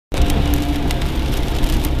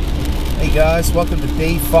Hey guys, welcome to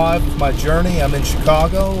day 5 of my journey. I'm in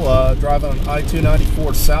Chicago, driving on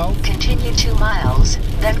I-294 South. Continue 2 miles,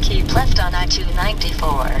 then keep left on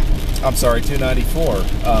I-294. I'm sorry, 294.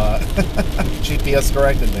 GPS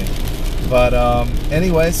corrected me. But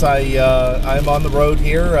anyways, I'm on the road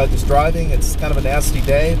here, just driving. It's kind of a nasty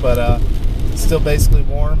day, but it's still basically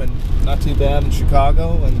warm and not too bad in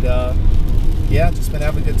Chicago. And yeah, just been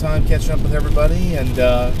having a good time catching up with everybody, and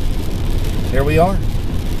here we are.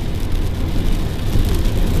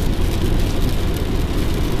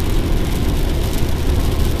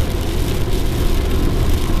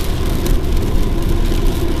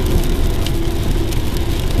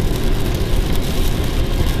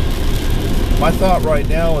 My thought right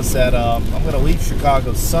now is that I'm going to leave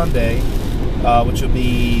Chicago Sunday, which will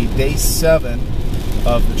be day 7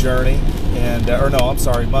 of the journey, and or no, I'm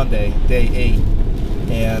sorry, Monday, day 8,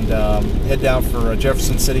 and head down for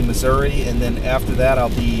Jefferson City, Missouri, and then after that I'll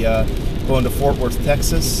be going to Fort Worth,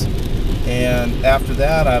 Texas, and after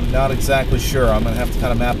that I'm not exactly sure. I'm going to have to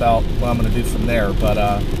kind of map out what I'm going to do from there, but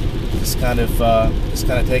just kind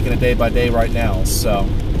of taking it day by day right now. So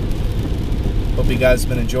hope you guys have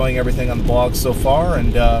been enjoying everything on the blog so far,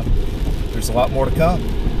 and there's a lot more to come.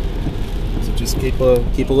 So just keep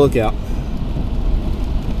a lookout.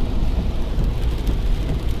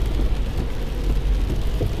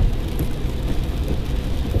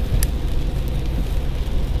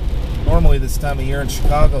 Normally this time of year in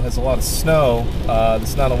Chicago has a lot of snow.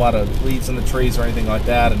 There's not a lot of leaves in the trees or anything like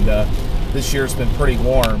that, and this year's been pretty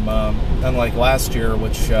warm, unlike last year,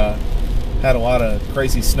 which had a lot of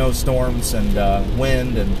crazy snowstorms and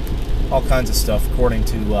wind and all kinds of stuff, according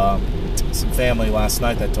to some family last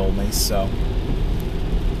night that told me. So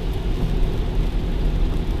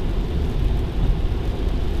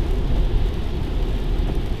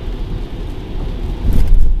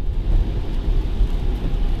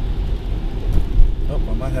oh,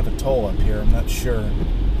 I might have a toll up here, I'm not sure.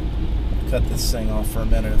 I'll cut this thing off for a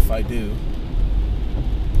minute if I do.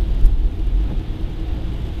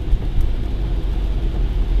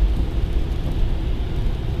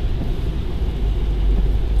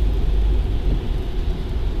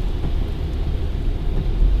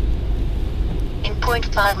 In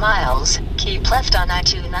 0.5 miles, keep left on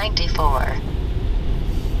I-294.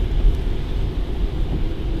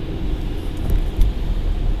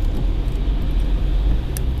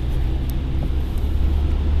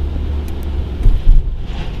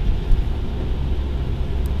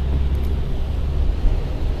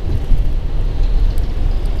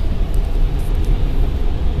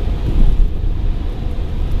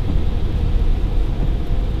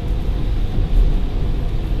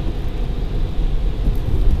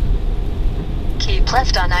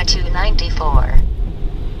 Left on I-294.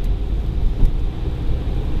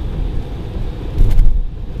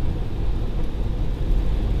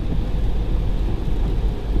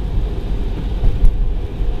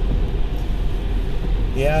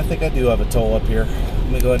 Yeah, I think I do have a toll up here. Let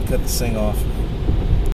me go ahead and cut this thing off.